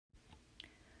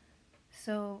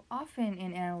So often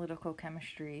in analytical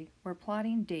chemistry, we're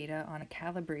plotting data on a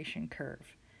calibration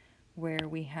curve where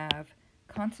we have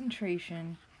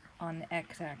concentration on the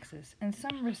x-axis and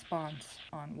some response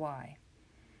on y.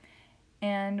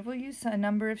 And we'll use a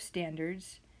number of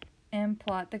standards and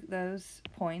plot those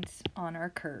points on our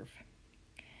curve.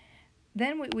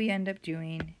 Then what we end up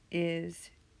doing is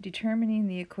determining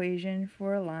the equation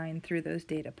for a line through those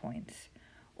data points,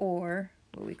 or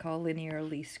what we call linear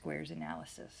least squares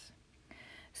analysis.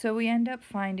 So we end up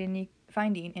finding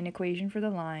an equation for the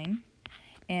line,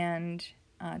 and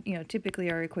typically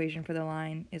our equation for the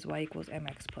line is y equals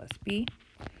mx plus b.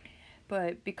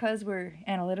 But because we're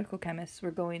analytical chemists,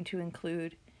 we're going to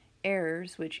include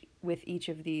errors with each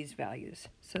of these values.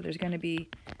 So there's going to be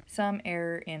some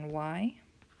error in y,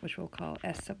 which we'll call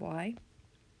s sub y.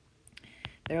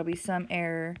 There will be some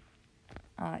error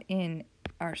in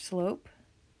our slope.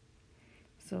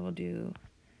 So we'll do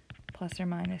plus or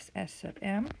minus s sub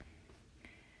m.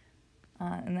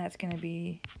 And that's going to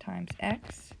be times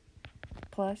x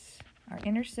plus our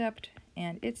intercept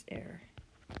and its error.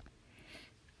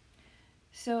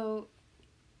 So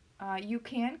you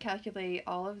can calculate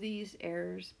all of these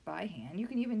errors by hand. You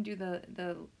can even do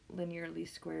the linear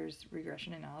least squares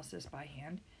regression analysis by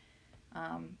hand.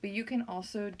 But you can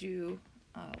also do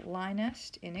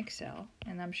LINEST in Excel,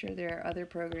 and I'm sure there are other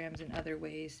programs and other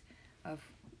ways of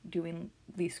doing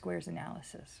least squares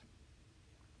analysis.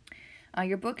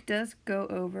 Your book does go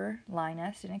over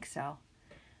LINEST in Excel,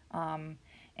 and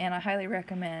I highly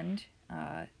recommend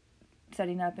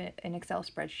setting up an Excel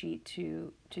spreadsheet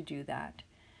to do that.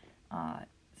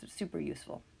 It's super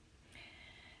useful.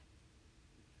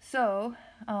 So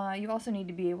you also need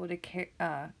to be able to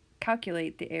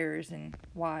calculate the errors in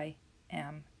y,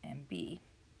 m, and b.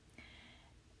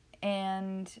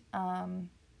 And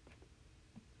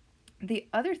the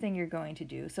other thing you're going to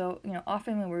do, so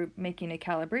often when we're making a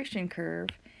calibration curve,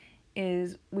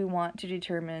 is we want to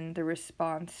determine the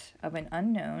response of an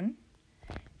unknown,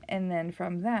 and then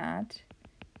from that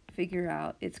figure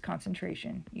out its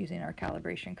concentration using our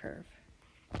calibration curve.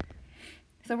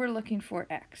 So we're looking for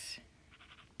x.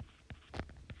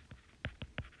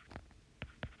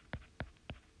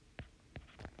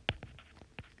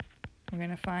 We're going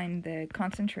to find the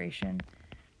concentration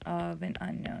of an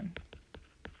unknown.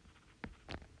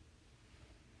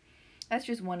 That's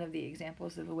just one of the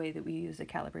examples of a way that we use a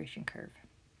calibration curve.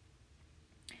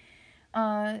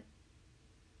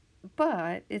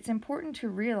 But it's important to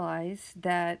realize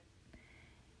that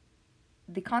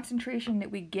the concentration that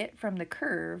we get from the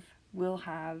curve will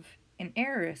have an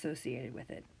error associated with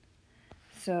it.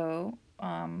 So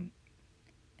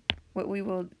what we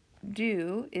will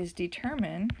do is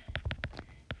determine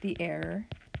the error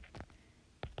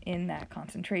in that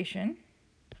concentration,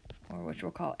 or which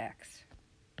we'll call x.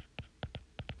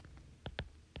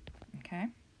 Okay,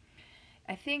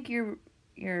 I think the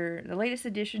latest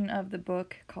edition of the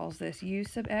book calls this u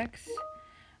sub x.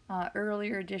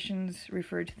 Earlier editions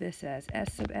referred to this as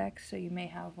s sub x, so you may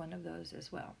have one of those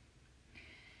as well.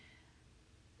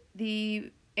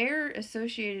 The error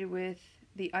associated with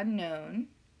the unknown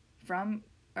from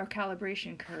our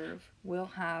calibration curve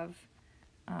will have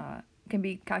can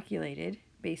be calculated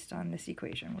based on this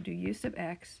equation. We'll do u sub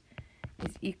x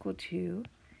is equal to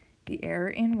the error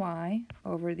in y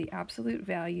over the absolute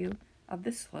value of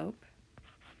the slope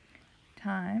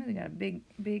times, we got a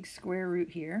big square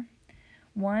root here,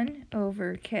 1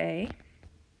 over k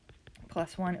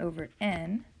plus 1 over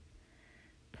n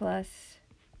plus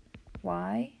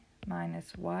y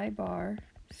minus y bar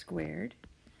squared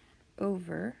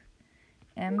over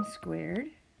m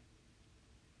squared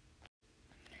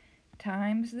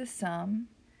times the sum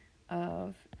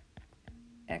of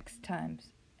x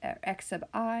sub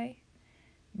I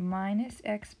minus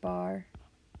x bar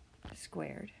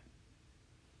squared.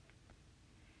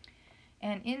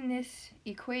 And in this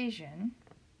equation,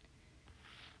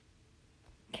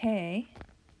 k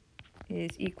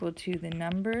is equal to the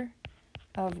number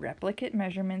of replicate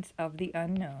measurements of the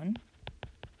unknown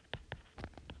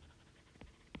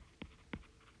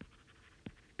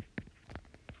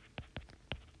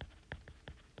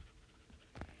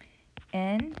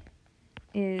n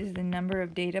is the number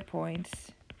of data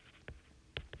points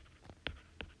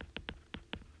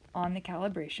on the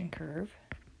calibration curve.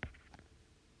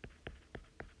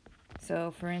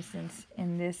 So for instance,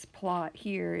 in this plot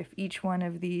here, if each one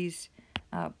of these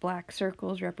black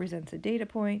circles represents a data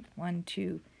point, 1,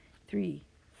 2, 3,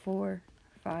 4,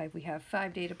 5, we have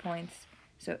 5 data points,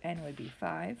 so n would be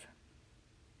 5.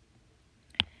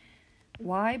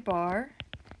 Y bar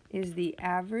is the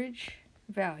average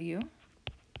value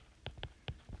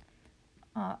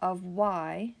of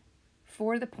y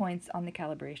for the points on the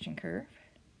calibration curve.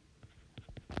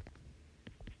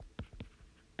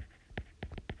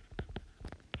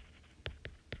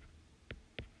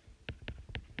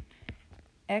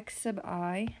 X sub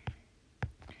I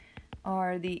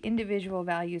are the individual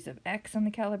values of x on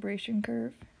the calibration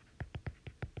curve.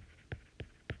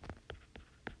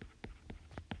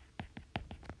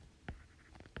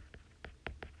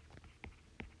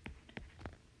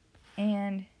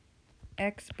 And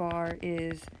x bar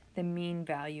is the mean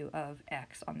value of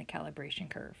x on the calibration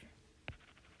curve.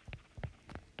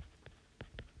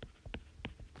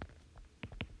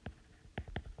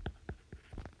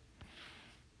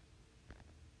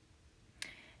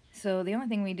 So the only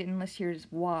thing we didn't list here is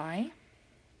y.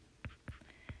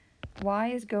 Y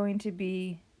is going to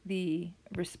be the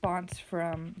response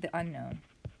from the unknown.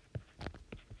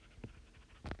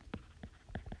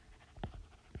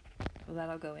 So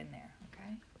that'll go in there,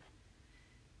 okay?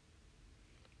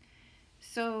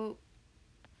 So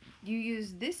you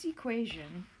use this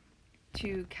equation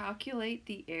to calculate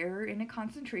the error in a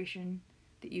concentration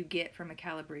that you get from a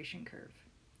calibration curve.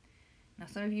 Now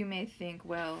some of you may think,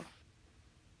 well,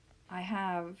 I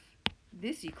have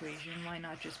this equation, why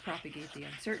not just propagate the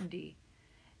uncertainty?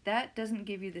 That doesn't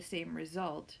give you the same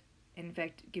result. In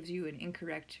fact, it gives you an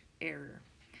incorrect error.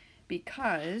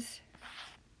 Because,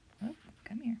 oh,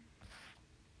 come here.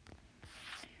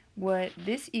 What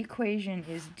this equation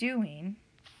is doing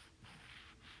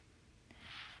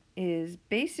is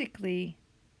basically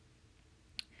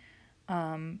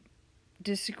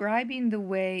describing the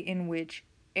way in which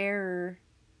error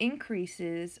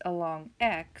increases along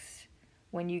x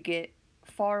when you get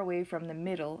far away from the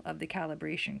middle of the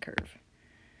calibration curve.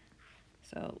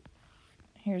 So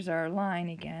here's our line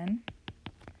again,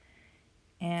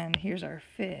 and here's our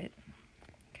fit.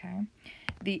 Okay,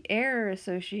 the error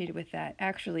associated with that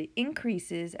actually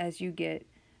increases as you get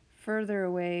further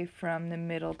away from the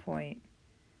middle point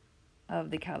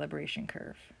of the calibration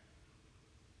curve.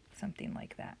 Something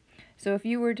like that. So if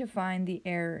you were to find the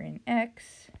error in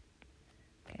x,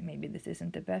 okay, maybe this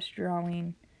isn't the best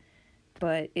drawing,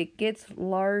 but it gets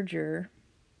larger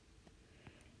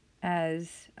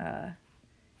as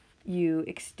you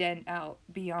extend out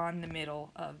beyond the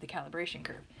middle of the calibration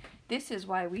curve. This is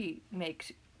why we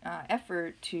make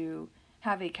effort to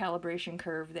have a calibration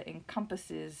curve that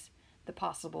encompasses the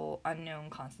possible unknown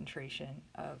concentration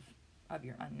of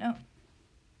your unknown.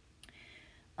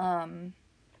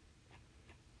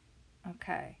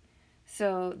 Okay,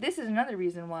 so this is another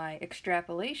reason why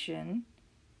extrapolation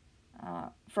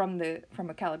from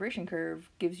a calibration curve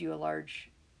gives you a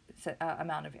large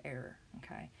amount of error.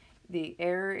 Okay, the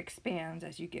error expands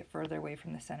as you get further away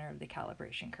from the center of the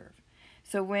calibration curve.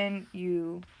 So when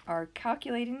you are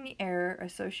calculating the error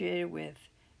associated with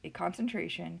a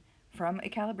concentration from a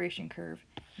calibration curve,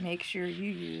 make sure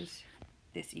you use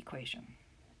this equation.